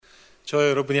저와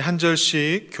여러분이 한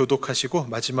절씩 교독하시고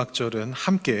마지막 절은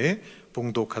함께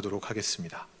봉독하도록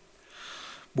하겠습니다.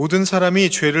 모든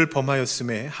사람이 죄를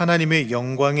범하였음에 하나님의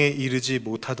영광에 이르지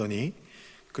못하더니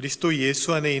그리스도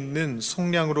예수 안에 있는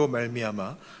속량으로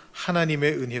말미암아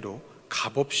하나님의 은혜로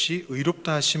값없이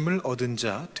의롭다 하심을 얻은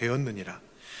자 되었느니라.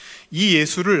 이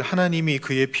예수를 하나님이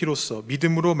그의 피로써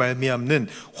믿음으로 말미암는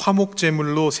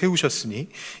화목제물로 세우셨으니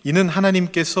이는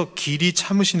하나님께서 길이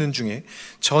참으시는 중에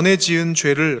전에 지은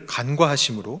죄를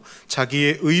간과하심으로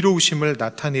자기의 의로우심을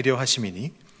나타내려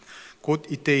하심이니 곧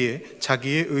이때에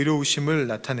자기의 의로우심을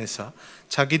나타내사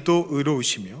자기도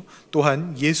의로우시며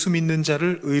또한 예수 믿는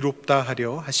자를 의롭다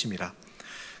하려 하심이라.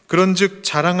 그런즉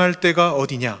자랑할 때가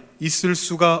어디냐? 있을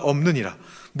수가 없느니라.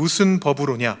 무슨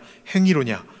법으로냐?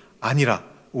 행위로냐? 아니라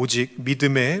오직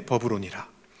믿음의 법으로니라.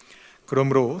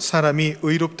 그러므로 사람이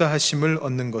의롭다 하심을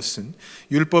얻는 것은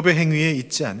율법의 행위에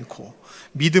있지 않고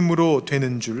믿음으로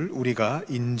되는 줄 우리가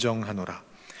인정하노라.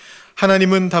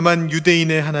 하나님은 다만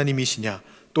유대인의 하나님이시냐?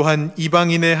 또한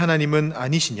이방인의 하나님은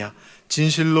아니시냐?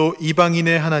 진실로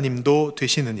이방인의 하나님도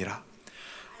되시느니라.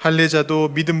 할례자도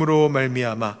믿음으로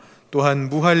말미암아 또한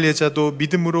무할례자도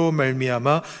믿음으로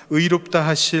말미암아 의롭다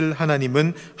하실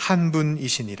하나님은 한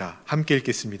분이시니라. 함께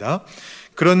읽겠습니다.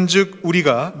 그런즉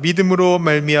우리가 믿음으로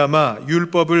말미암아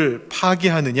율법을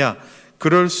파기하느냐?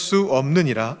 그럴 수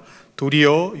없느니라.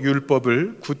 도리어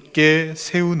율법을 굳게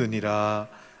세우느니라.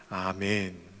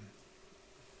 아멘.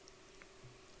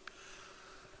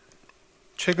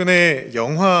 최근에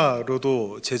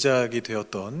영화로도 제작이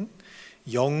되었던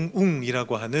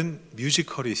영웅이라고 하는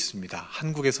뮤지컬이 있습니다.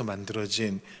 한국에서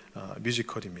만들어진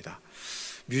뮤지컬입니다.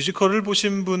 뮤지컬을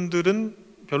보신 분들은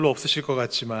별로 없으실 것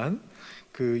같지만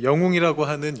그 영웅이라고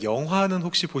하는 영화는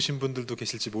혹시 보신 분들도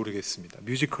계실지 모르겠습니다.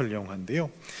 뮤지컬 영화인데요.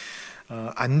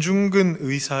 안중근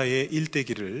의사의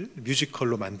일대기를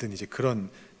뮤지컬로 만든 이제 그런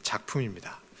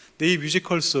작품입니다. 근데 이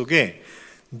뮤지컬 속에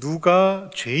누가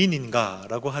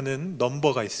죄인인가라고 하는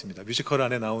넘버가 있습니다. 뮤지컬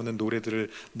안에 나오는 노래들을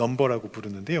넘버라고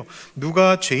부르는데요.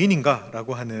 누가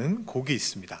죄인인가라고 하는 곡이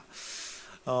있습니다.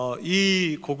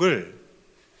 이 곡을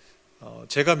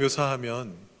제가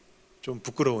묘사하면 좀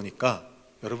부끄러우니까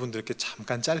여러분들께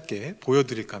잠깐 짧게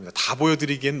보여드릴까 합니다. 다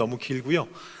보여드리기엔 너무 길고요.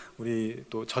 우리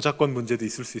또 저작권 문제도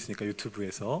있을 수 있으니까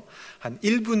유튜브에서 한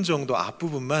 1분 정도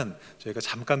앞부분만 저희가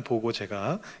잠깐 보고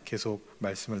제가 계속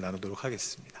말씀을 나누도록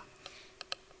하겠습니다.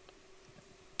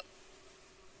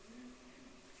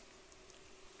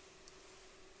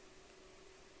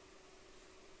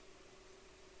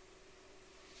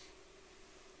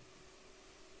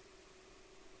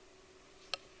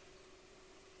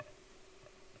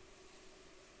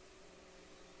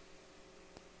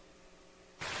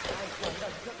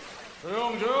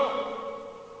 조용!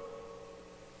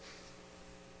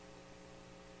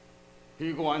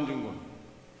 피고 안중근,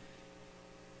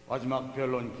 마지막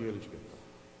변론 기회를 주겠다.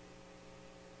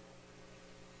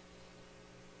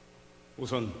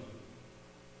 우선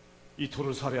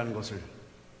이토를 살해한 것을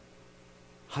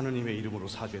하느님의 이름으로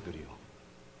사죄드리오.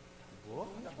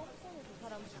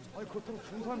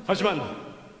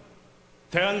 하지만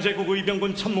대한제국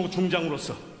의병군 참모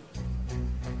중장으로서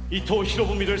이토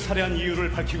히로부미를 살해한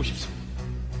이유를 밝히고 싶습니다.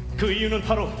 그 이유는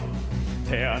바로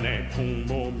대한의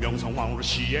국모 명성황후를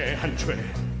시해한 죄,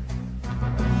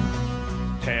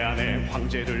 대한의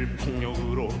황제를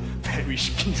폭력으로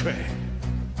폐위시킨 죄,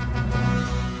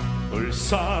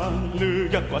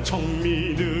 을사늑약과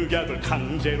청미늑약을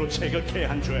강제로 체결케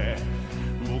한 죄,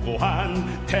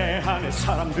 무고한 대한의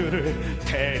사람들을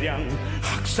대량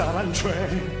학살한 죄.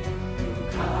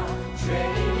 누가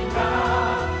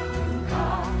죄인가?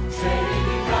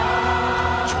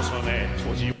 조선의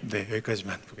토지. 네,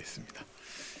 여기까지만 보겠습니다.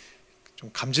 좀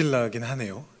감질나긴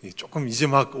하네요. 조금 이제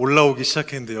막 올라오기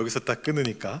시작했는데 여기서 딱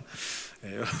끊으니까.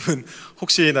 네, 여러분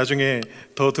혹시 나중에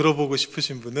더 들어보고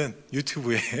싶으신 분은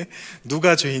유튜브에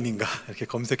누가 죄인인가 이렇게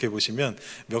검색해 보시면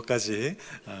몇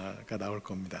가지가 나올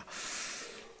겁니다.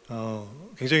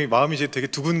 굉장히 마음이 이제 되게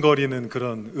두근거리는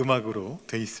그런 음악으로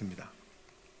되어 있습니다.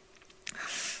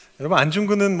 여러분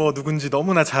안중근은 뭐 누군지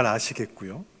너무나 잘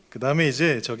아시겠고요. 그 다음에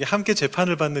이제 저기 함께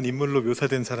재판을 받는 인물로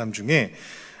묘사된 사람 중에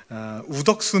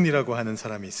우덕순이라고 하는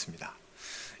사람이 있습니다.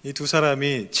 이 두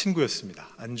사람이 친구였습니다.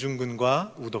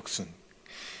 안중근과 우덕순.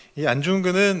 이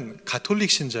안중근은 가톨릭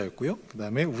신자였고요. 그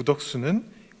다음에 우덕순은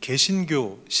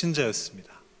개신교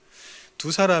신자였습니다.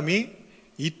 두 사람이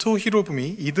이토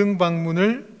히로부미 이등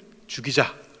방문을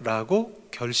죽이자라고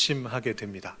결심하게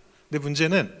됩니다. 근데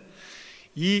문제는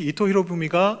이 이토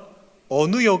히로부미가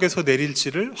어느 역에서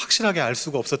내릴지를 확실하게 알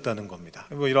수가 없었다는 겁니다.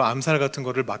 뭐 이런 암살 같은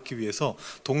거를 막기 위해서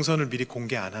동선을 미리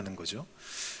공개 안 하는 거죠.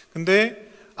 근데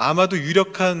아마도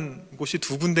유력한 곳이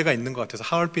두 군데가 있는 것 같아서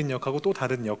하얼빈 역하고 또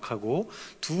다른 역하고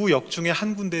두 역 중에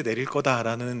한 군데에 내릴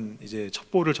거다라는 이제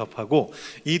첩보를 접하고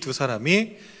이 두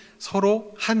사람이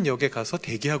서로 한 역에 가서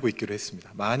대기하고 있기로 했습니다.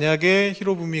 만약에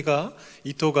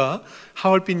이토가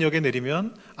하얼빈 역에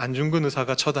내리면 안중근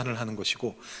의사가 처단을 하는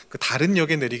것이고 그 다른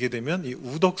역에 내리게 되면 이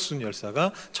우덕순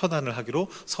열사가 처단을 하기로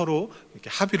서로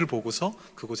이렇게 합의를 보고서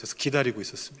그곳에서 기다리고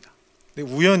있었습니다.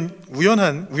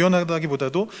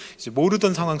 우연하다기보다도 이제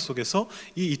모르던 상황 속에서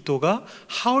이 이토가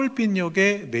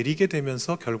하얼빈역에 내리게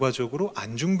되면서 결과적으로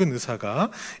안중근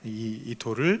의사가 이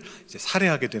이토를 이제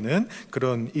살해하게 되는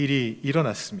그런 일이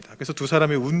일어났습니다. 그래서 두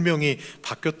사람의 운명이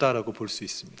바뀌었다라고 볼 수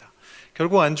있습니다.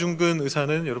 결국 안중근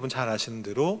의사는 여러분 잘 아시는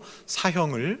대로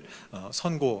사형을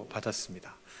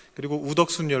선고받았습니다. 그리고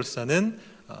우덕순 열사는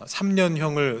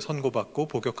 3년형을 선고받고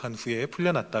복역한 후에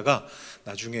풀려났다가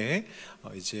나중에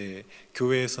이제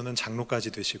교회에서는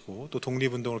장로까지 되시고 또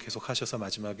독립운동을 계속하셔서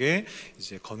마지막에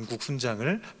이제 건국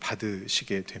훈장을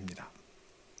받으시게 됩니다.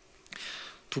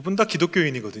 두 분 다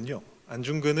기독교인이거든요.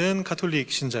 안중근은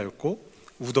카톨릭 신자였고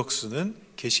우덕수는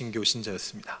개신교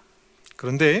신자였습니다.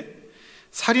 그런데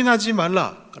살인하지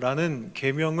말라라는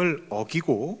계명을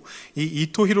어기고 이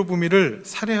이토 히로부미를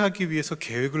살해하기 위해서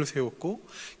계획을 세웠고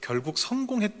결국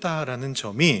성공했다라는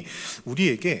점이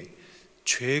우리에게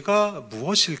죄가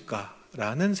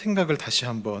무엇일까라는 생각을 다시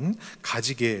한번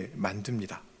가지게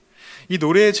만듭니다. 이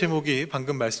노래의 제목이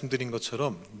방금 말씀드린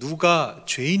것처럼 누가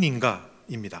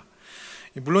죄인인가입니다.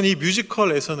 물론 이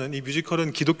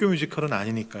뮤지컬은 기독교 뮤지컬은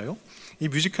아니니까요. 이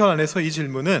뮤지컬 안에서 이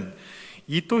질문은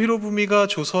이토 히로부미가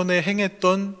조선에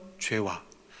행했던 죄와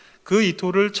그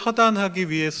이토를 처단하기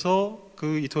위해서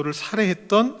그 이토를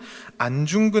살해했던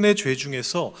안중근의 죄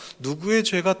중에서 누구의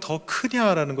죄가 더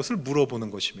크냐라는 것을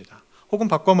물어보는 것입니다. 혹은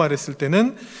바꿔 말했을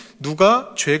때는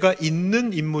누가 죄가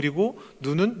있는 인물이고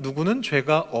누구는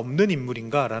죄가 없는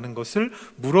인물인가라는 것을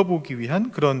물어보기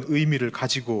위한 그런 의미를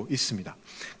가지고 있습니다.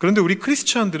 그런데 우리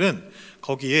크리스천들은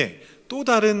거기에 또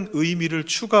다른 의미를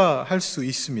추가할 수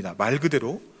있습니다. 말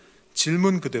그대로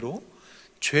질문 그대로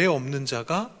죄 없는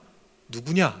자가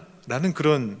누구냐라는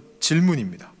그런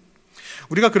질문입니다.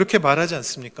 우리가 그렇게 말하지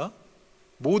않습니까?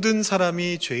 모든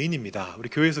사람이 죄인입니다. 우리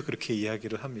교회에서 그렇게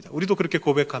이야기를 합니다. 우리도 그렇게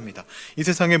고백합니다. 이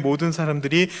세상의 모든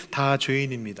사람들이 다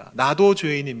죄인입니다. 나도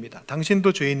죄인입니다.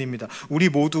 당신도 죄인입니다. 우리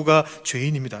모두가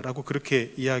죄인입니다. 라고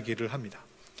그렇게 이야기를 합니다.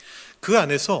 그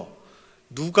안에서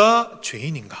누가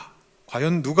죄인인가?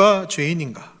 과연 누가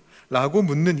죄인인가? 라고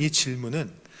묻는 이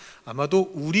질문은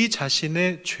아마도 우리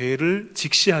자신의 죄를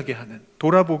직시하게 하는,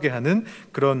 돌아보게 하는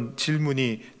그런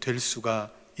질문이 될 수가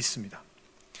있습니다.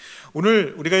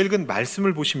 오늘 우리가 읽은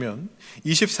말씀을 보시면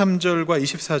 23절과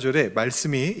 24절에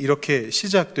말씀이 이렇게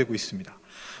시작되고 있습니다.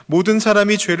 모든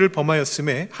사람이 죄를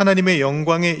범하였음에 하나님의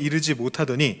영광에 이르지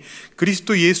못하더니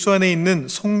그리스도 예수 안에 있는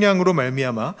속량으로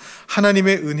말미암아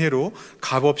하나님의 은혜로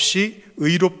값없이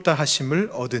의롭다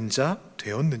하심을 얻은 자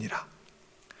되었느니라.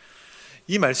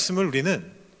 이 말씀을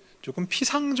우리는 조금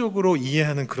피상적으로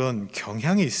이해하는 그런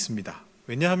경향이 있습니다.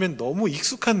 왜냐하면 너무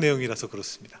익숙한 내용이라서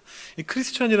그렇습니다. 이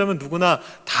크리스천이라면 누구나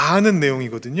다 아는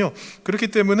내용이거든요. 그렇기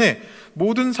때문에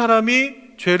모든 사람이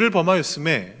죄를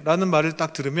범하였음에 라는 말을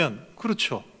딱 들으면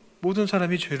그렇죠. 모든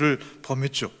사람이 죄를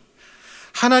범했죠.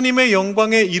 하나님의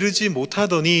영광에 이르지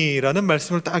못하더니 라는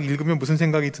말씀을 딱 읽으면 무슨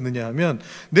생각이 드느냐 하면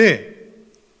네,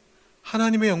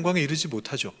 하나님의 영광에 이르지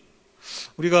못하죠.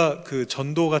 우리가 그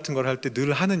전도 같은 걸 할 때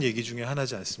늘 하는 얘기 중에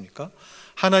하나지 않습니까?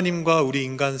 하나님과 우리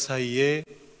인간 사이에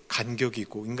간격이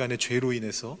있고 인간의 죄로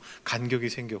인해서 간격이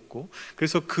생겼고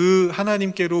그래서 그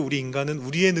하나님께로 우리 인간은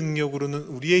우리의 능력으로는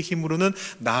우리의 힘으로는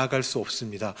나아갈 수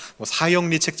없습니다.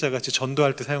 사형리 책자 같이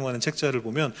전도할 때 사용하는 책자를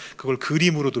보면 그걸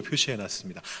그림으로도 표시해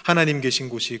놨습니다. 하나님 계신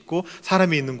곳이 있고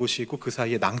사람이 있는 곳이 있고 그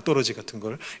사이에 낭떠러지 같은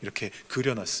걸 이렇게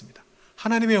그려놨습니다.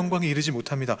 하나님의 영광에 이르지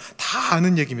못합니다. 다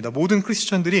아는 얘기입니다. 모든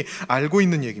크리스천들이 알고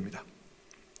있는 얘기입니다.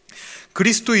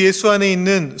 그리스도 예수 안에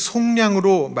있는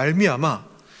속량으로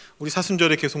말미암아 우리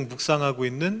사순절에 계속 묵상하고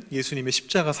있는 예수님의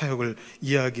십자가 사역을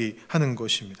이야기하는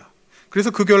것입니다.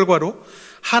 그래서 그 결과로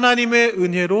하나님의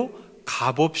은혜로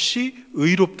값없이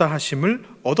의롭다 하심을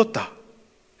얻었다.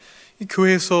 이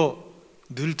교회에서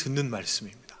늘 듣는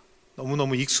말씀입니다.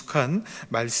 너무너무 익숙한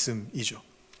말씀이죠.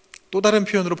 또 다른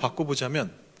표현으로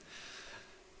바꿔보자면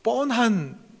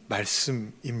뻔한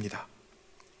말씀입니다.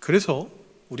 그래서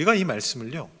우리가 이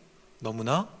말씀을요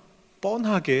너무나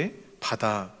뻔하게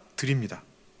받아들입니다.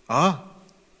 아,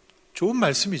 좋은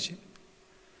말씀이지.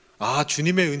 아,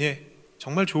 주님의 은혜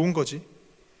정말 좋은 거지.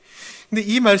 근데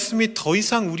이 말씀이 더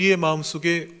이상 우리의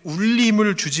마음속에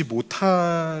울림을 주지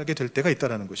못하게 될 때가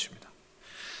있다는 것입니다.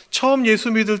 처음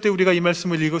예수 믿을 때 우리가 이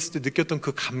말씀을 읽었을 때 느꼈던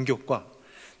그 감격과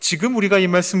지금 우리가 이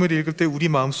말씀을 읽을 때 우리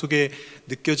마음속에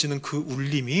느껴지는 그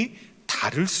울림이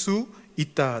다를 수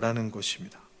있다라는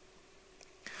것입니다.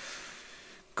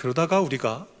 그러다가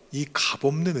우리가 이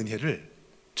값없는 은혜를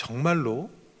정말로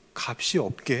값이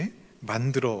없게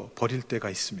만들어 버릴 때가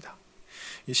있습니다.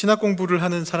 이 신학 공부를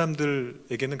하는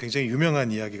사람들에게는 굉장히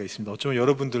유명한 이야기가 있습니다. 어쩌면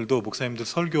여러분들도 목사님들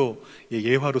설교의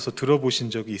예화로서 들어보신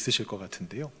적이 있으실 것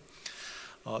같은데요.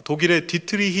 독일의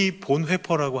디트리히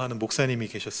본회퍼라고 하는 목사님이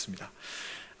계셨습니다.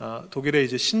 독일의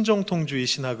이제 신정통주의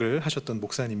신학을 하셨던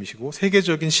목사님이시고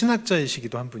세계적인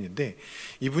신학자이시기도 한 분인데,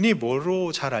 이분이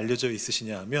뭐로 잘 알려져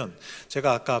있으시냐 하면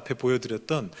제가 아까 앞에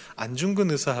보여드렸던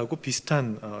안중근 의사하고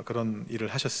비슷한 그런 일을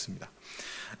하셨습니다.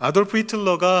 아돌프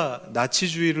히틀러가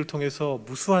나치주의를 통해서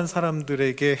무수한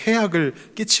사람들에게 해악을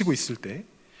끼치고 있을 때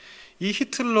이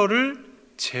히틀러를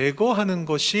제거하는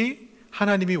것이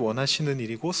하나님이 원하시는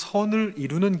일이고 선을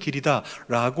이루는 길이다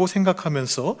라고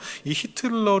생각하면서 이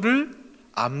히틀러를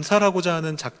암살하고자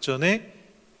하는 작전에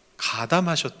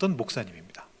가담하셨던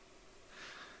목사님입니다.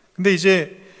 근데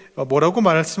이제 뭐라고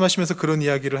말씀하시면서 그런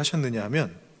이야기를 하셨느냐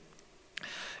하면,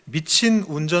 미친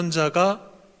운전자가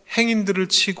행인들을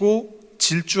치고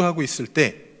질주하고 있을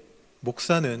때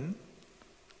목사는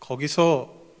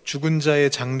거기서 죽은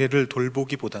자의 장례를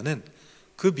돌보기보다는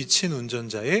그 미친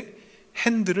운전자의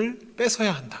핸들을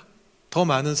뺏어야 한다. 더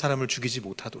많은 사람을 죽이지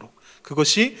못하도록.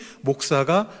 그것이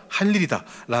목사가 할 일이다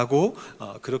라고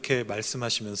그렇게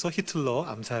말씀하시면서 히틀러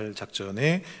암살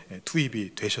작전에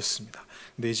투입이 되셨습니다.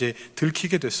 근데 이제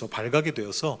들키게 돼서 발각이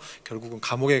되어서 결국은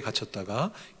감옥에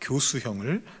갇혔다가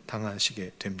교수형을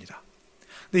당하시게 됩니다.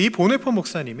 근데 이 보네퍼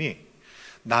목사님이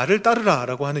나를 따르라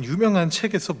라고 하는 유명한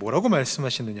책에서 뭐라고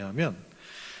말씀하시느냐 하면,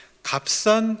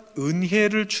 값싼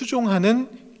은혜를 추종하는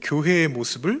교회의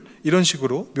모습을 이런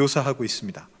식으로 묘사하고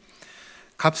있습니다.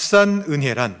 값싼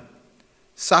은혜란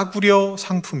싸구려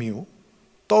상품이요,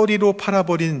 떨이로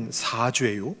팔아버린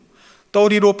사죄요,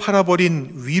 떨이로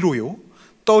팔아버린 위로요,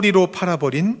 떨이로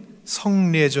팔아버린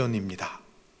성례전입니다.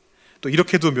 또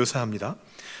이렇게도 묘사합니다.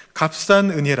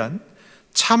 값싼 은혜란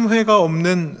참회가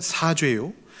없는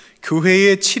사죄요,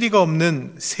 교회에 치리가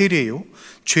없는 세례요,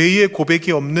 죄의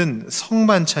고백이 없는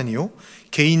성만찬이요,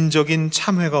 개인적인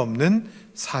참회가 없는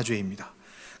사죄입니다.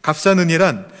 값싼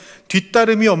은혜란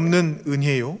뒤따름이 없는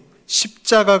은혜요,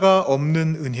 십자가가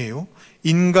없는 은혜요,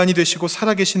 인간이 되시고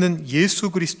살아계시는 예수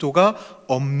그리스도가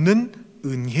없는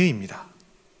은혜입니다.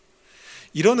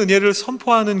 이런 은혜를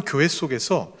선포하는 교회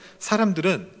속에서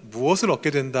사람들은 무엇을 얻게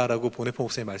된다라고 보네포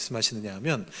목사님이 말씀하시느냐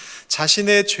하면,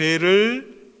 자신의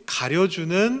죄를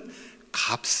가려주는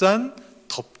값싼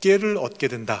덮개를 얻게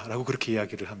된다라고 그렇게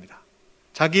이야기를 합니다.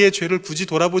 자기의 죄를 굳이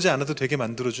돌아보지 않아도 되게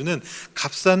만들어주는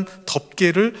값싼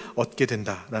덮개를 얻게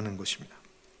된다라는 것입니다.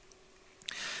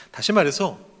 다시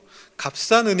말해서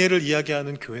값싼 은혜를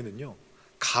이야기하는 교회는요,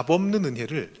 값없는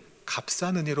은혜를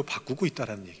값싼 은혜로 바꾸고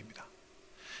있다는 얘기입니다.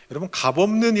 여러분,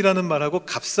 값없는이라는 말하고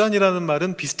값싼이라는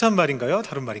말은 비슷한 말인가요?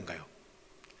 다른 말인가요?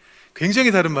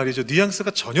 굉장히 다른 말이죠.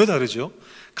 뉘앙스가 전혀 다르죠.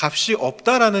 값이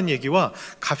없다라는 얘기와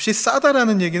값이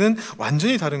싸다라는 얘기는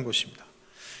완전히 다른 것입니다.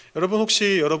 여러분,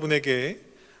 혹시 여러분에게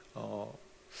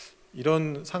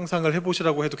이런 상상을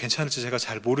해보시라고 해도 괜찮을지 제가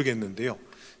잘 모르겠는데요,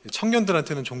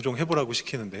 청년들한테는 종종 해보라고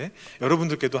시키는데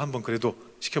여러분들께도 한번 그래도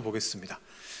시켜보겠습니다.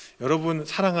 여러분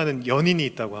사랑하는 연인이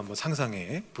있다고 한번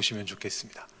상상해 보시면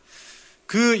좋겠습니다.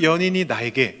 그 연인이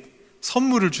나에게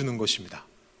선물을 주는 것입니다.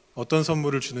 어떤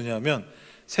선물을 주느냐 하면,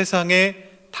 세상에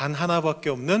단 하나밖에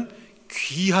없는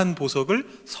귀한 보석을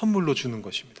선물로 주는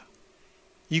것입니다.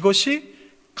 이것이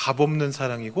값없는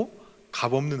사랑이고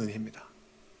값없는 은혜입니다.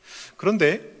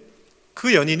 그런데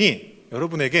그 연인이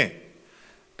여러분에게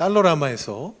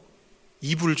달러라마에서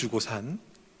이불 주고 산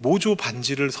모조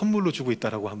반지를 선물로 주고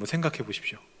있다고 한번 생각해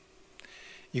보십시오.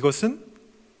 이것은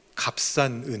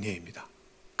값싼 은혜입니다.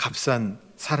 값싼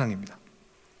사랑입니다.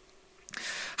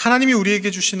 하나님이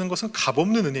우리에게 주시는 것은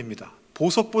값없는 은혜입니다.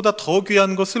 보석보다 더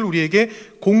귀한 것을 우리에게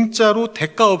공짜로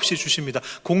대가 없이 주십니다.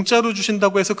 공짜로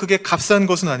주신다고 해서 그게 값싼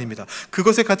것은 아닙니다.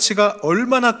 그것의 가치가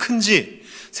얼마나 큰지,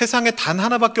 세상에 단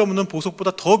하나밖에 없는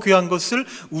보석보다 더 귀한 것을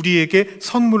우리에게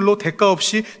선물로 대가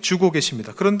없이 주고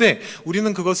계십니다. 그런데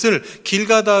우리는 그것을 길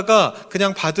가다가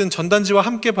그냥 받은 전단지와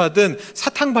함께 받은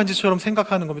사탕 반지처럼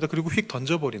생각하는 겁니다. 그리고 휙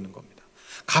던져버리는 겁니다.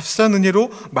 값싼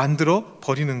은혜로 만들어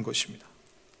버리는 것입니다.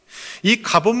 이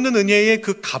값없는 은혜의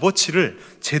그 값어치를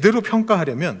제대로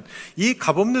평가하려면 이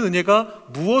값없는 은혜가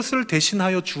무엇을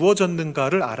대신하여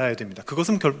주어졌는가를 알아야 됩니다.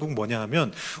 그것은 결국 뭐냐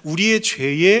하면 우리의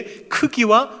죄의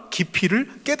크기와 깊이를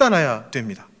깨달아야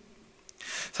됩니다.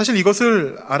 사실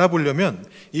이것을 알아보려면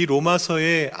이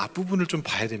로마서의 앞부분을 좀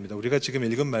봐야 됩니다. 우리가 지금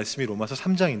읽은 말씀이 로마서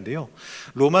 3장인데요.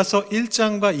 로마서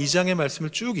 1장과 2장의 말씀을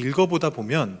쭉 읽어보다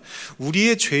보면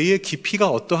우리의 죄의 깊이가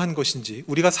어떠한 것인지,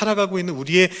 우리가 살아가고 있는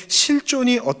우리의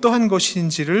실존이 어떠한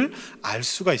것인지를 알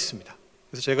수가 있습니다.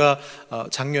 그래서 제가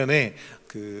작년에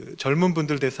젊은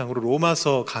분들 대상으로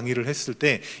로마서 강의를 했을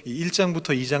때 이 1장부터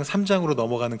 2장, 3장으로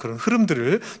넘어가는 그런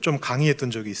흐름들을 좀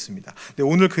강의했던 적이 있습니다. 근데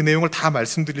오늘 그 내용을 다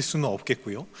말씀드릴 수는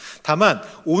없겠고요. 다만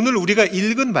오늘 우리가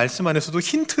읽은 말씀 안에서도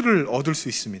힌트를 얻을 수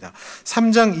있습니다.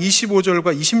 3장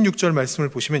 25절과 26절 말씀을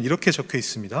보시면 이렇게 적혀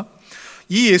있습니다.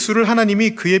 이 예수를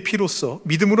하나님이 그의 피로써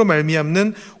믿음으로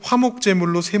말미암는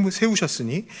화목제물로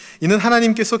세우셨으니 이는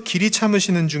하나님께서 길이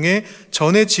참으시는 중에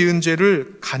전에 지은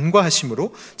죄를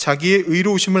간과하심으로 자기의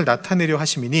의로우심을 나타내려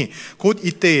하심이니 곧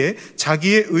이때에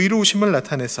자기의 의로우심을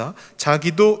나타내사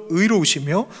자기도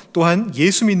의로우시며 또한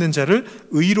예수 믿는 자를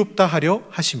의롭다 하려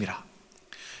하심이라.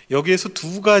 여기에서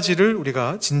두 가지를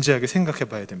우리가 진지하게 생각해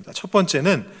봐야 됩니다. 첫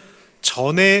번째는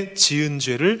전에 지은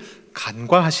죄를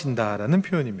간과하신다라는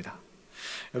표현입니다.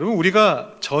 여러분,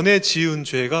 우리가 전에 지은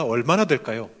죄가 얼마나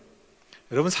될까요?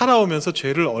 여러분, 살아오면서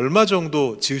죄를 얼마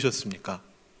정도 지으셨습니까?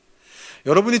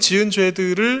 여러분이 지은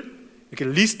죄들을 이렇게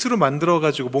리스트로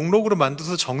만들어가지고 목록으로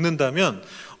만들어서 적는다면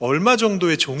얼마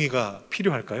정도의 종이가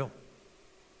필요할까요?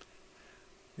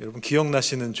 여러분,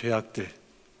 기억나시는 죄악들,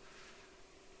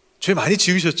 죄 많이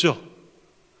지으셨죠?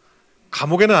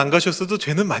 감옥에는 안 가셨어도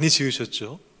죄는 많이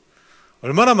지으셨죠?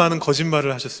 얼마나 많은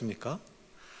거짓말을 하셨습니까?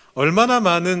 얼마나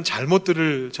많은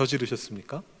잘못들을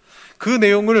저지르셨습니까? 그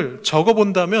내용을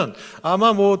적어본다면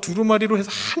아마 두루마리로 해서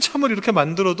한참을 이렇게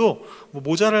만들어도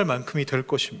모자랄 만큼이 될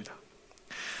것입니다.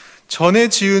 전에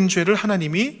지은 죄를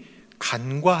하나님이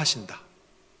간과하신다.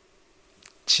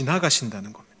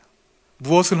 지나가신다는 겁니다.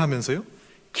 무엇을 하면서요?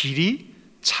 길이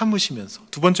참으시면서.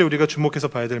 두 번째 우리가 주목해서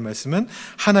봐야 될 말씀은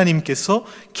하나님께서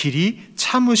길이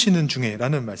참으시는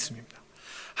중에라는 말씀입니다.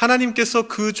 하나님께서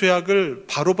그 죄악을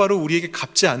바로바로 우리에게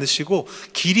갚지 않으시고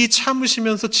길이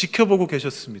참으시면서 지켜보고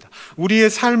계셨습니다.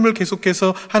 우리의 삶을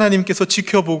계속해서 하나님께서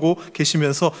지켜보고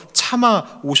계시면서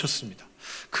참아 오셨습니다.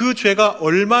 그 죄가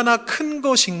얼마나 큰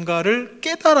것인가를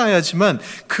깨달아야지만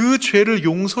그 죄를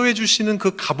용서해 주시는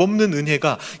그 값없는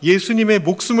은혜가, 예수님의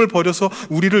목숨을 버려서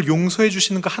우리를 용서해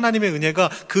주시는 그 하나님의 은혜가,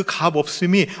 그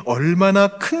값없음이 얼마나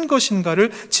큰 것인가를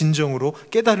진정으로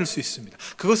깨달을 수 있습니다.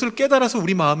 그것을 깨달아서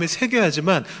우리 마음에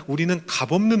새겨야지만 우리는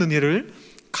값없는 은혜를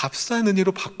값싼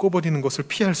은혜로 바꿔버리는 것을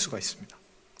피할 수가 있습니다.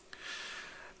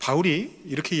 바울이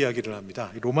이렇게 이야기를 합니다.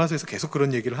 로마서에서 계속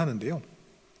그런 얘기를 하는데요.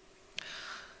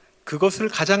 그것을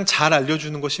가장 잘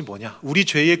알려주는 것이 뭐냐? 우리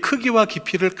죄의 크기와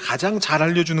깊이를 가장 잘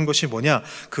알려주는 것이 뭐냐?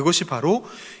 그것이 바로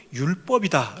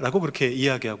율법이다라고 그렇게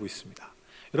이야기하고 있습니다.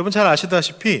 여러분 잘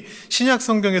아시다시피 신약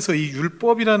성경에서 이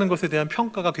율법이라는 것에 대한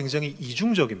평가가 굉장히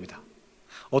이중적입니다.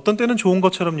 어떤 때는 좋은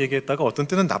것처럼 얘기했다가 어떤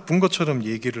때는 나쁜 것처럼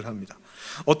얘기를 합니다.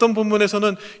 어떤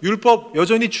본문에서는 율법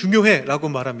여전히 중요해라고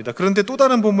말합니다. 그런데 또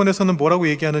다른 본문에서는 뭐라고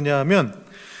얘기하느냐 하면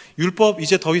율법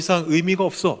이제 더 이상 의미가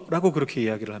없어라고 그렇게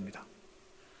이야기를 합니다.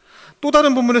 또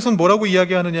다른 본문에서는 뭐라고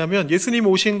이야기하느냐 하면 예수님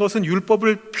오신 것은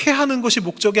율법을 폐하는 것이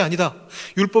목적이 아니다.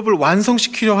 율법을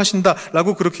완성시키려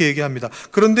하신다라고 그렇게 얘기합니다.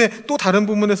 그런데 또 다른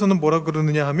본문에서는 뭐라고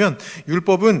그러느냐 하면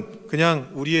율법은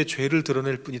그냥 우리의 죄를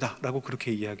드러낼 뿐이다 라고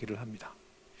그렇게 이야기를 합니다.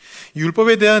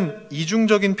 율법에 대한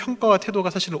이중적인 평가와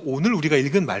태도가 사실 오늘 우리가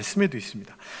읽은 말씀에도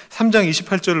있습니다. 3장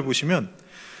 28절을 보시면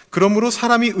그러므로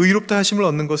사람이 의롭다 하심을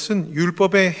얻는 것은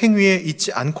율법의 행위에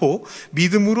있지 않고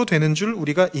믿음으로 되는 줄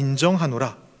우리가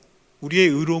인정하노라. 우리의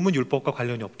의로움은 율법과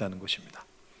관련이 없다는 것입니다.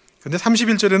 그런데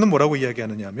 31절에는 뭐라고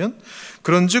이야기하느냐 하면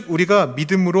그런즉 우리가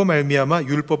믿음으로 말미암아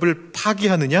율법을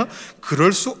파기하느냐?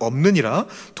 그럴 수 없느니라.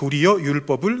 도리어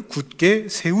율법을 굳게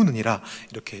세우느니라.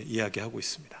 이렇게 이야기하고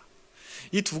있습니다.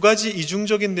 이 두 가지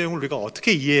이중적인 내용을 우리가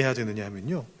어떻게 이해해야 되느냐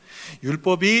하면요,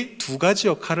 율법이 두 가지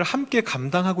역할을 함께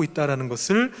감당하고 있다는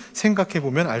것을 생각해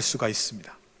보면 알 수가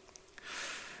있습니다.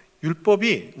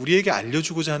 율법이 우리에게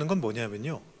알려주고자 하는 건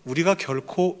뭐냐면요, 우리가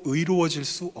결코 의로워질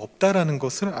수 없다라는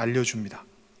것을 알려줍니다.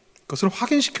 그것을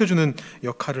확인시켜주는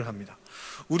역할을 합니다.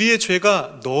 우리의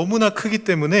죄가 너무나 크기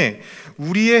때문에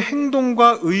우리의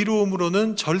행동과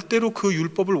의로움으로는 절대로 그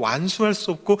율법을 완수할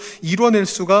수 없고 이뤄낼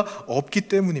수가 없기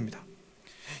때문입니다.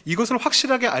 이것을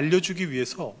확실하게 알려주기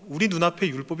위해서 우리 눈앞에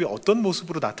율법이 어떤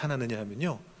모습으로 나타나느냐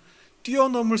하면요,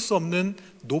 뛰어넘을 수 없는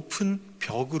높은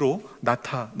벽으로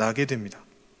나타나게 됩니다.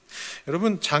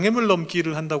 여러분, 장애물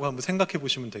넘기를 한다고 한번 생각해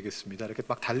보시면 되겠습니다. 이렇게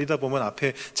막 달리다 보면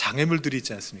앞에 장애물들이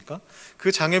있지 않습니까?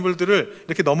 그 장애물들을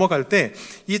이렇게 넘어갈 때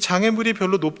이 장애물이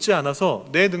별로 높지 않아서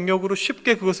내 능력으로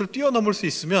쉽게 그것을 뛰어넘을 수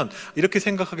있으면 이렇게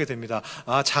생각하게 됩니다.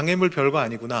 아, 장애물 별거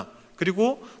아니구나.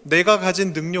 그리고 내가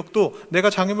가진 능력도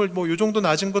내가 장애물 요 정도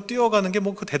낮은 거 뛰어가는 게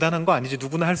그 대단한 거 아니지,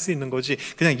 누구나 할 수 있는 거지,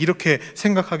 그냥 이렇게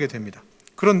생각하게 됩니다.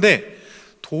 그런데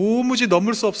도무지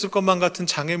넘을 수 없을 것만 같은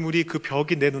장애물이 그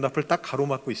벽이 내 눈앞을 딱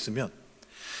가로막고 있으면,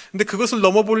 근데 그것을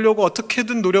넘어보려고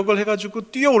어떻게든 노력을 해가지고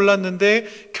뛰어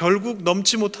올랐는데 결국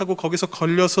넘지 못하고 거기서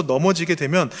걸려서 넘어지게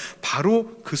되면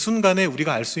바로 그 순간에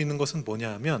우리가 알 수 있는 것은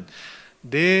뭐냐 하면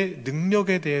내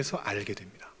능력에 대해서 알게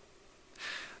됩니다.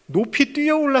 높이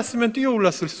뛰어 올랐으면 뛰어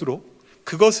올랐을수록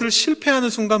그것을 실패하는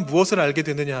순간 무엇을 알게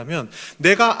되느냐 하면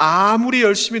내가 아무리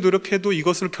열심히 노력해도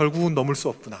이것을 결국은 넘을 수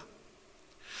없구나.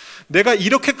 내가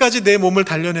이렇게까지 내 몸을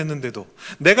단련했는데도,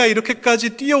 내가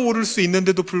이렇게까지 뛰어오를 수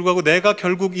있는데도 불구하고 내가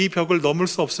결국 이 벽을 넘을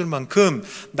수 없을 만큼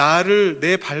나를,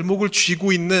 내 발목을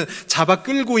쥐고 있는, 잡아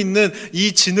끌고 있는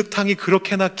이 진흙탕이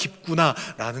그렇게나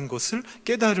깊구나라는 것을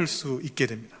깨달을 수 있게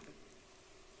됩니다.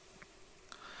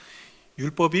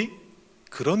 율법이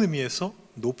그런 의미에서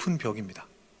높은 벽입니다.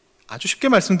 아주 쉽게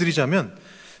말씀드리자면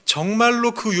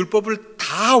정말로 그 율법을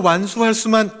다 완수할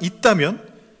수만 있다면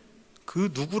그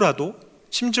누구라도,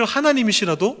 심지어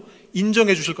하나님이시라도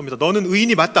인정해 주실 겁니다. 너는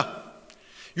의인이 맞다.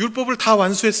 율법을 다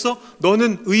완수했어?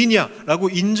 너는 의인이야 라고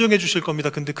인정해 주실 겁니다.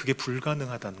 근데 그게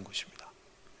불가능하다는 것입니다.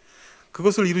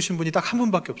 그것을 이루신 분이 딱 한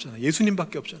분밖에 없잖아요.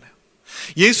 예수님밖에 없잖아요.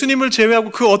 예수님을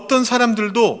제외하고 그 어떤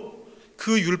사람들도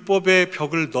그 율법의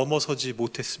벽을 넘어서지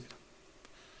못했습니다.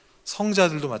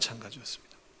 성자들도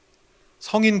마찬가지였습니다.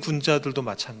 성인 군자들도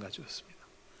마찬가지였습니다.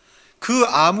 그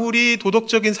아무리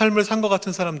도덕적인 삶을 산 것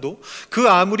같은 사람도, 그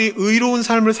아무리 의로운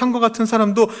삶을 산 것 같은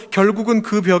사람도 결국은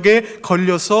그 벽에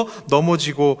걸려서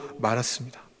넘어지고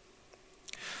말았습니다.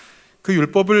 그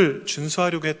율법을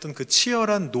준수하려고 했던 그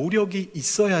치열한 노력이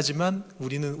있어야지만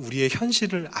우리는 우리의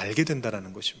현실을 알게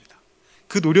된다는 것입니다.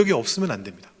 그 노력이 없으면 안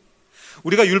됩니다.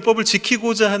 우리가 율법을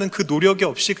지키고자 하는 그 노력이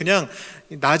없이 그냥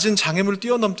낮은 장애물을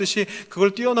뛰어넘듯이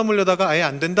그걸 뛰어넘으려다가 아예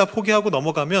안 된다 포기하고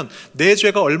넘어가면 내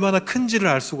죄가 얼마나 큰지를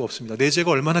알 수가 없습니다. 내 죄가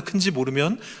얼마나 큰지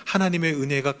모르면 하나님의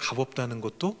은혜가 값없다는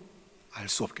것도 알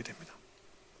수 없게 됩니다.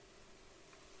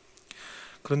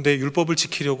 그런데 율법을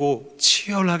지키려고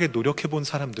치열하게 노력해 본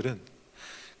사람들은,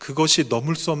 그것이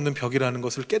넘을 수 없는 벽이라는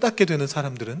것을 깨닫게 되는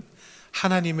사람들은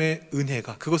하나님의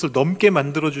은혜가, 그것을 넘게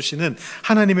만들어주시는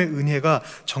하나님의 은혜가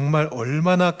정말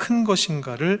얼마나 큰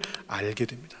것인가를 알게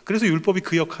됩니다. 그래서 율법이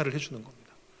그 역할을 해주는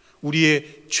겁니다.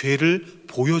 우리의 죄를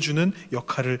보여주는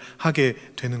역할을 하게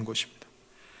되는 것입니다.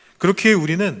 그렇게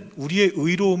우리는 우리의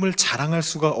의로움을 자랑할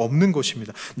수가 없는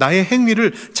것입니다. 나의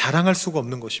행위를 자랑할 수가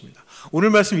없는 것입니다. 오늘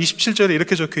말씀 27절에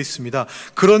이렇게 적혀 있습니다.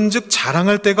 그런즉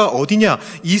자랑할 때가 어디냐?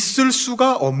 있을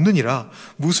수가 없느니라.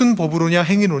 무슨 법으로냐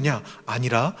행위로냐?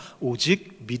 아니라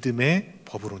오직 믿음의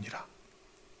법으로니라.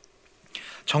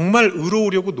 정말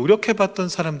의로우려고 노력해봤던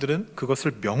사람들은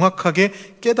그것을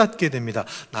명확하게 깨닫게 됩니다.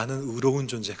 나는 의로운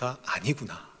존재가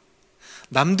아니구나.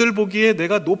 남들 보기에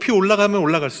내가 높이 올라가면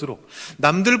올라갈수록,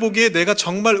 남들 보기에 내가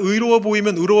정말 의로워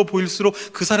보이면 의로워 보일수록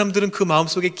그 사람들은 그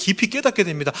마음속에 깊이 깨닫게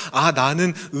됩니다. 아,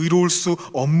 나는 의로울 수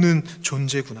없는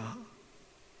존재구나.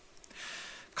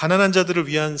 가난한 자들을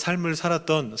위한 삶을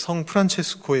살았던 성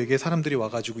프란체스코에게 사람들이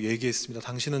와가지고 얘기했습니다.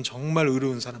 당신은 정말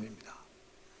의로운 사람입니다.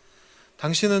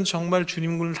 당신은 정말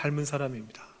주님을 닮은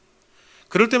사람입니다.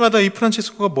 그럴 때마다 이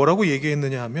프란체스코가 뭐라고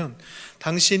얘기했느냐 하면,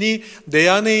 당신이 내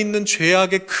안에 있는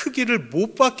죄악의 크기를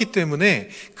못 봤기 때문에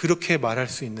그렇게 말할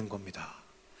수 있는 겁니다.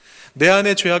 내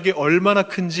안에 죄악이 얼마나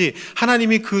큰지,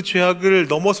 하나님이 그 죄악을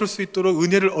넘어설 수 있도록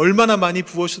은혜를 얼마나 많이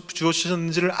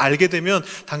부어주셨는지를 알게 되면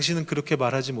당신은 그렇게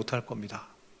말하지 못할 겁니다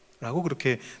라고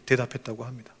그렇게 대답했다고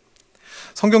합니다.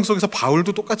 성경 속에서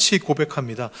바울도 똑같이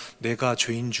고백합니다. 내가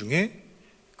죄인 중에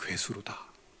괴수로다.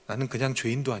 나는 그냥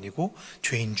죄인도 아니고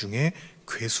죄인 중에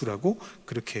괴수라고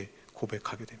그렇게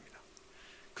고백하게 됩니다.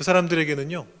 그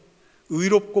사람들에게는요,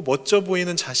 의롭고 멋져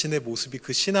보이는 자신의 모습이,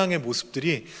 그 신앙의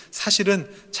모습들이 사실은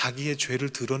자기의 죄를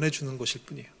드러내주는 것일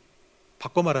뿐이에요.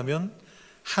 바꿔 말하면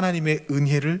하나님의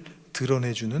은혜를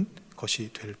드러내주는 것이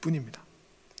될 뿐입니다.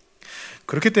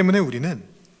 그렇기 때문에 우리는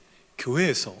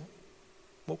교회에서,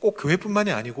 꼭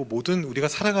교회뿐만이 아니고 모든 우리가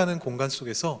살아가는 공간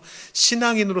속에서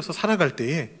신앙인으로서 살아갈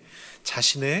때에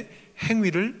자신의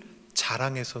행위를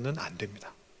자랑해서는 안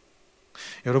됩니다.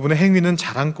 여러분의 행위는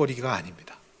자랑거리가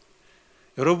아닙니다.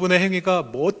 여러분의 행위가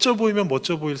멋져 보이면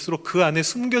멋져 보일수록 그 안에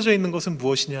숨겨져 있는 것은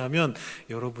무엇이냐 하면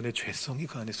여러분의 죄성이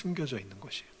그 안에 숨겨져 있는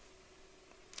것이에요.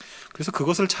 그래서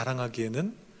그것을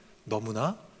자랑하기에는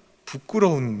너무나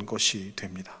부끄러운 것이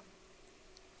됩니다.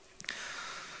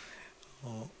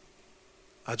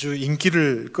 아주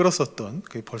인기를 끌었었던,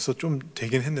 그게 벌써 좀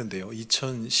되긴 했는데요,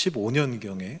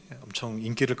 2015년경에 엄청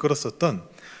인기를 끌었었던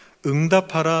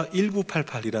응답하라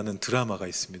 1988이라는 드라마가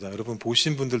있습니다. 여러분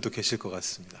보신 분들도 계실 것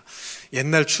같습니다.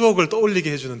 옛날 추억을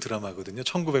떠올리게 해주는 드라마거든요.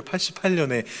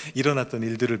 1988년에 일어났던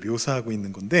일들을 묘사하고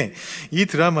있는 건데, 이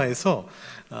드라마에서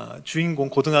주인공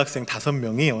고등학생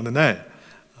 5명이 어느 날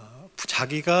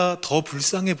자기가 더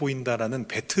불쌍해 보인다라는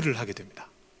배틀을 하게 됩니다.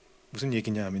 무슨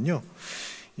얘기냐 하면요,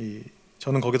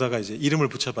 저는 거기다가 이제 이름을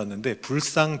붙여봤는데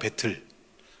불상 배틀,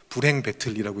 불행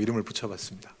배틀이라고 이름을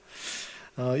붙여봤습니다.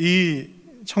 이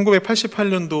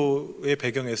 1988년도의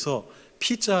배경에서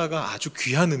피자가 아주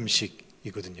귀한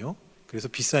음식이거든요. 그래서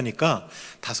비싸니까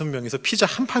 5명이서 피자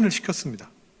한 판을 시켰습니다.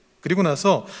 그리고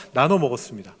나서 나눠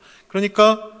먹었습니다.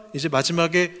 그러니까 이제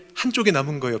마지막에 한쪽이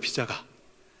남은 거예요, 피자가.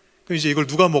 그럼 이제 이걸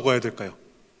누가 먹어야 될까요?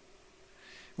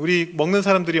 우리 먹는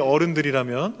사람들이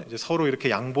어른들이라면 이제 서로 이렇게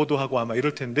양보도 하고 아마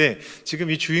이럴 텐데, 지금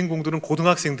이 주인공들은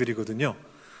고등학생들이거든요.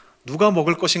 누가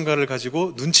먹을 것인가를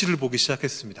가지고 눈치를 보기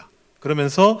시작했습니다.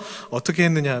 그러면서 어떻게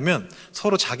했느냐 하면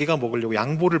서로 자기가 먹으려고,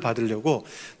 양보를 받으려고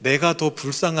내가 더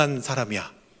불쌍한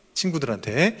사람이야,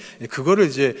 친구들한테 그거를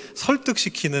이제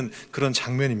설득시키는 그런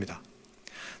장면입니다.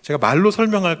 제가 말로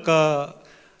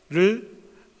설명할까를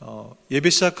예배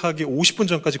시작하기 50분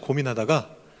전까지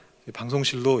고민하다가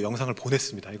방송실로 영상을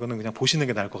보냈습니다. 이거는 그냥 보시는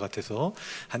게 나을 것 같아서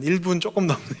한 1분 조금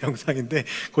넘는 영상인데,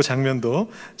 그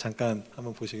장면도 잠깐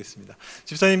한번 보시겠습니다.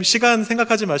 집사님, 시간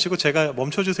생각하지 마시고 제가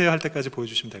멈춰주세요 할 때까지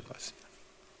보여주시면 될 것 같습니다.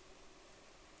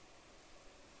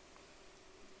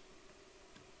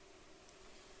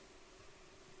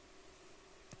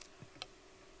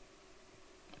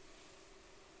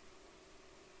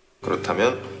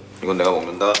 그렇다면 이건 내가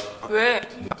먹는다. 왜?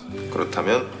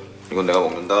 그렇다면 이건 내가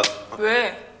먹는다.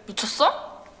 왜?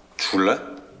 미쳤어? 줄래?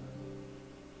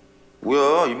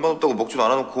 뭐야, 입맛 없다고 먹지도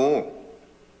않아놓고.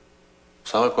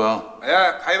 사갈 거야.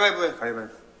 야, 가위바위보 해,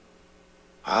 가위바위보.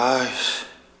 아이씨,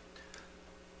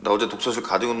 나 어제 독서실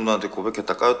가디건 누나한테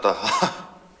고백했다 까였다.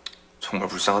 정말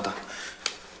불쌍하다.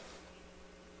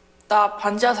 나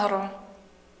반지하 살아.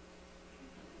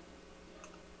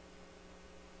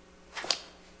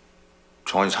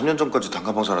 정환이 3년 전까지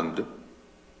단칸방 살았는데?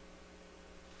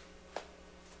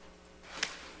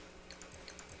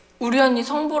 우리 언니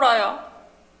성보라야.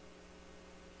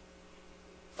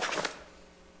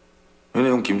 얘네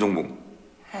형 김정봉.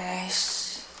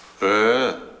 에이씨.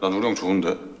 왜? 난 우리 형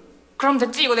좋은데. 그럼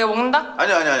됐지? 이거 내가 먹는다?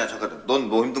 아니야 잠깐. 넌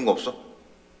뭐 힘든 거 없어?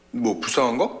 뭐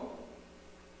불쌍한 거?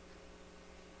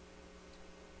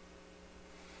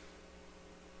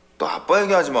 너 아빠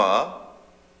얘기하지 마.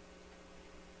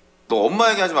 너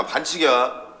엄마 얘기하지 마.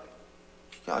 반칙이야.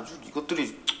 이게 아주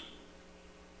이것들이.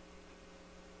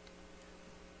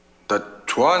 나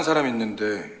좋아하는 사람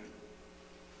있는데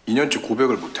 2년째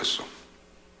고백을 못했어.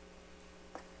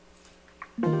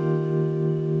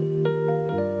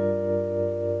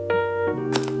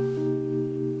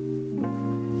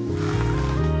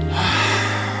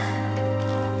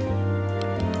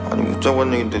 아니, 묻자고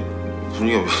한 얘긴데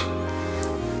분위기가 왜.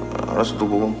 알았어, 너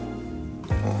먹어.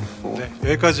 먹어. 네,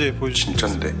 여기까지 보여주시면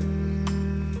진짠데.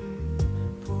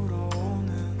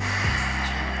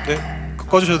 네,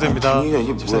 꺼주셔도 됩니다. 분위기가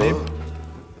이게 집사님. 뭐야.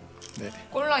 네.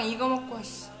 꼴랑 이거 먹고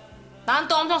난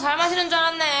또 엄청 잘 마시는 줄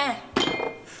알았네.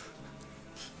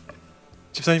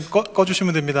 집사님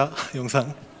꺼주시면 됩니다.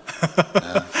 영상.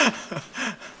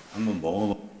 한번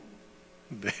먹어.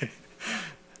 네.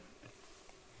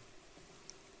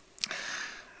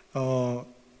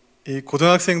 이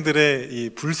고등학생들의 이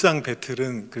불상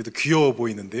배틀은 그래도 귀여워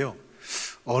보이는데요.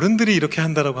 어른들이 이렇게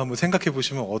한다라고 한번 생각해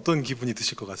보시면 어떤 기분이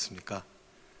드실 것 같습니까?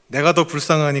 내가 더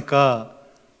불쌍하니까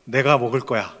내가 먹을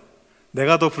거야.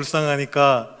 내가 더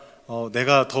불쌍하니까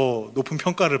내가 더 높은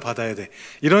평가를 받아야 돼.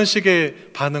 이런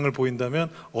식의 반응을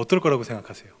보인다면 어떨 거라고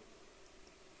생각하세요?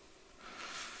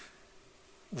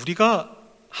 우리가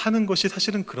하는 것이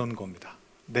사실은 그런 겁니다.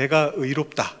 내가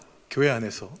의롭다. 교회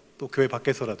안에서 또 교회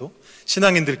밖에서라도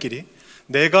신앙인들끼리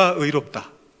내가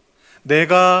의롭다,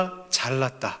 내가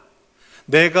잘났다,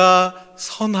 내가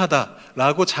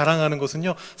선하다라고 자랑하는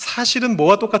것은요, 사실은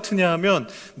뭐와 똑같으냐 하면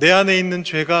내 안에 있는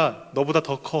죄가 너보다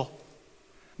더 커,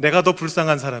 내가 더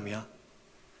불쌍한 사람이야,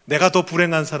 내가 더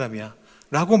불행한 사람이야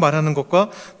라고 말하는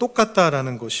것과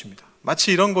똑같다라는 것입니다.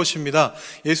 마치 이런 것입니다.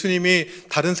 예수님이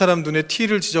다른 사람 눈에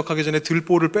티를 지적하기 전에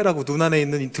들보를 빼라고, 눈 안에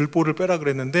있는 이 들보를 빼라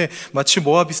그랬는데 마치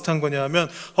뭐와 비슷한 거냐 하면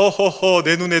허허허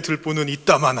내 눈에 들보는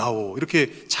이따만하오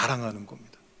이렇게 자랑하는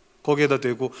겁니다. 거기에다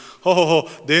대고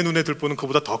허허허 내 눈에 들보는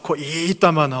그보다 더 커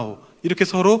이따만하오 이렇게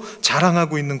서로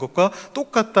자랑하고 있는 것과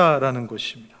똑같다라는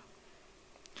것입니다.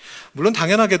 물론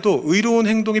당연하게도 의로운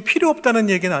행동이 필요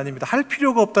없다는 얘기는 아닙니다. 할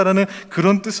필요가 없다라는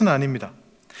그런 뜻은 아닙니다.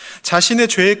 자신의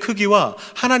죄의 크기와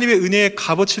하나님의 은혜의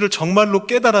값어치를 정말로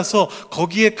깨달아서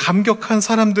거기에 감격한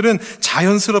사람들은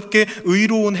자연스럽게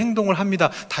의로운 행동을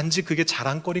합니다. 단지 그게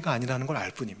자랑거리가 아니라는 걸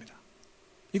알 뿐입니다.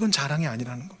 이건 자랑이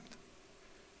아니라는 겁니다.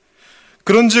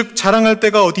 그런즉 자랑할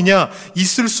때가 어디냐?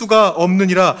 있을 수가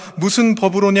없느니라. 무슨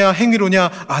법으로냐?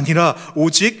 행위로냐? 아니라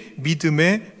오직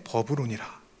믿음의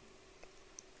법으로니라.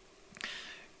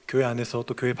 교회 안에서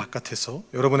또 교회 바깥에서,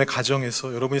 여러분의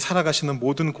가정에서, 여러분이 살아가시는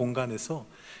모든 공간에서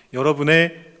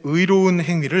여러분의 의로운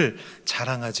행위를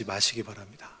자랑하지 마시기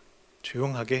바랍니다.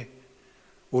 조용하게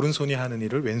오른손이 하는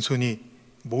일을 왼손이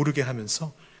모르게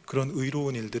하면서 그런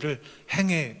의로운 일들을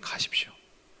행해 가십시오.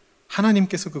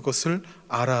 하나님께서 그것을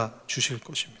알아주실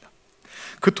것입니다.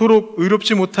 그토록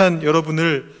의롭지 못한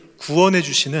여러분을 구원해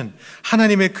주시는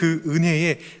하나님의 그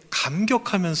은혜에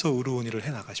감격하면서 의로운 일을 해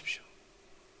나가십시오.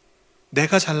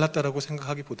 내가 잘났다라고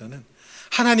생각하기보다는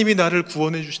하나님이 나를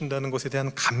구원해 주신다는 것에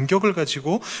대한 감격을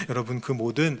가지고 여러분 그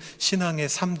모든 신앙의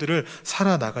삶들을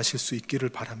살아나가실 수 있기를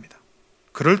바랍니다.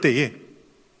 그럴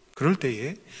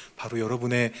때에 바로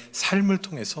여러분의 삶을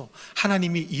통해서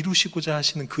하나님이 이루시고자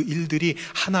하시는 그 일들이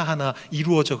하나하나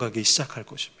이루어져 가기 시작할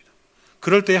것입니다.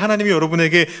 그럴 때 하나님이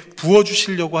여러분에게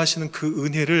부어주시려고 하시는 그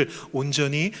은혜를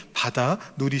온전히 받아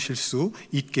누리실 수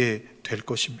있게 될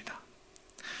것입니다.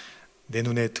 내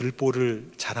눈에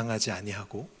들보를 자랑하지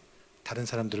아니하고 다른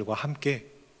사람들과 함께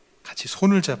같이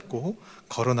손을 잡고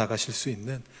걸어 나가실 수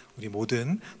있는 우리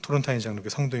모든 토론타인 장로교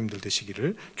성도님들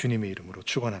되시기를 주님의 이름으로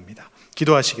축원합니다.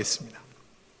 기도하시겠습니다.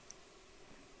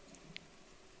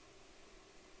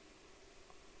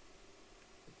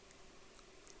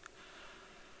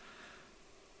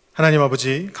 하나님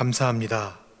아버지,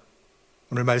 감사합니다.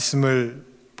 오늘 말씀을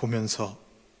보면서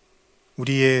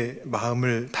우리의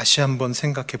마음을 다시 한번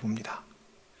생각해 봅니다.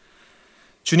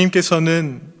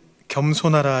 주님께서는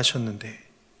겸손하라 하셨는데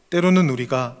때로는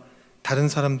우리가 다른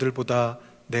사람들보다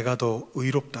내가 더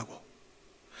의롭다고,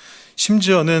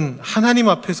 심지어는 하나님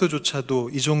앞에서조차도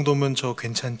이 정도면 저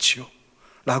괜찮지요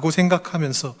라고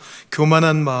생각하면서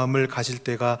교만한 마음을 가질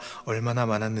때가 얼마나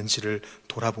많았는지를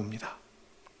돌아봅니다.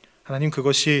 하나님,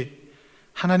 그것이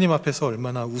하나님 앞에서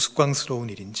얼마나 우스꽝스러운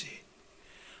일인지,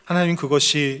 하나님,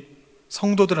 그것이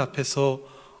성도들 앞에서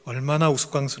얼마나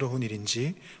우스꽝스러운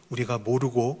일인지 우리가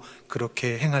모르고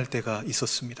그렇게 행할 때가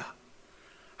있었습니다.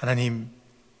 하나님,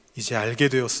 이제 알게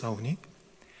되었사오니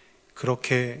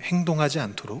그렇게 행동하지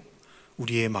않도록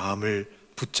우리의 마음을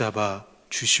붙잡아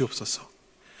주시옵소서.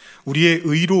 우리의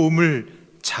의로움을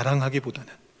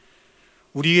자랑하기보다는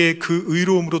우리의 그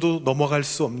의로움으로도 넘어갈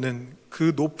수 없는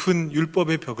그 높은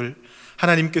율법의 벽을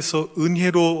하나님께서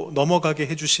은혜로 넘어가게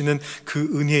해주시는 그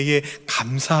은혜에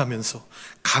감사하면서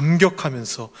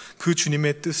감격하면서 그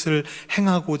주님의 뜻을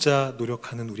행하고자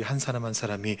노력하는 우리 한 사람 한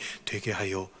사람이 되게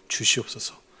하여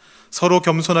주시옵소서. 서로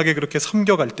겸손하게 그렇게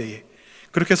섬겨갈 때에,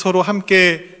 그렇게 서로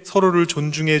함께 서로를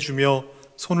존중해 주며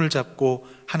손을 잡고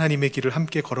하나님의 길을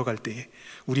함께 걸어갈 때에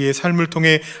우리의 삶을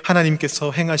통해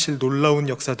하나님께서 행하실 놀라운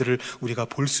역사들을 우리가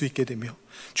볼 수 있게 되며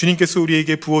주님께서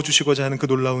우리에게 부어주시고자 하는 그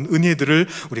놀라운 은혜들을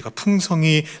우리가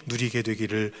풍성히 누리게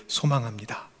되기를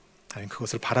소망합니다. 하나님,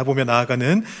 그것을 바라보며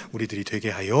나아가는 우리들이 되게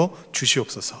하여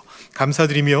주시옵소서.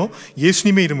 감사드리며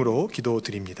예수님의 이름으로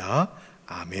기도드립니다.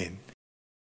 아멘.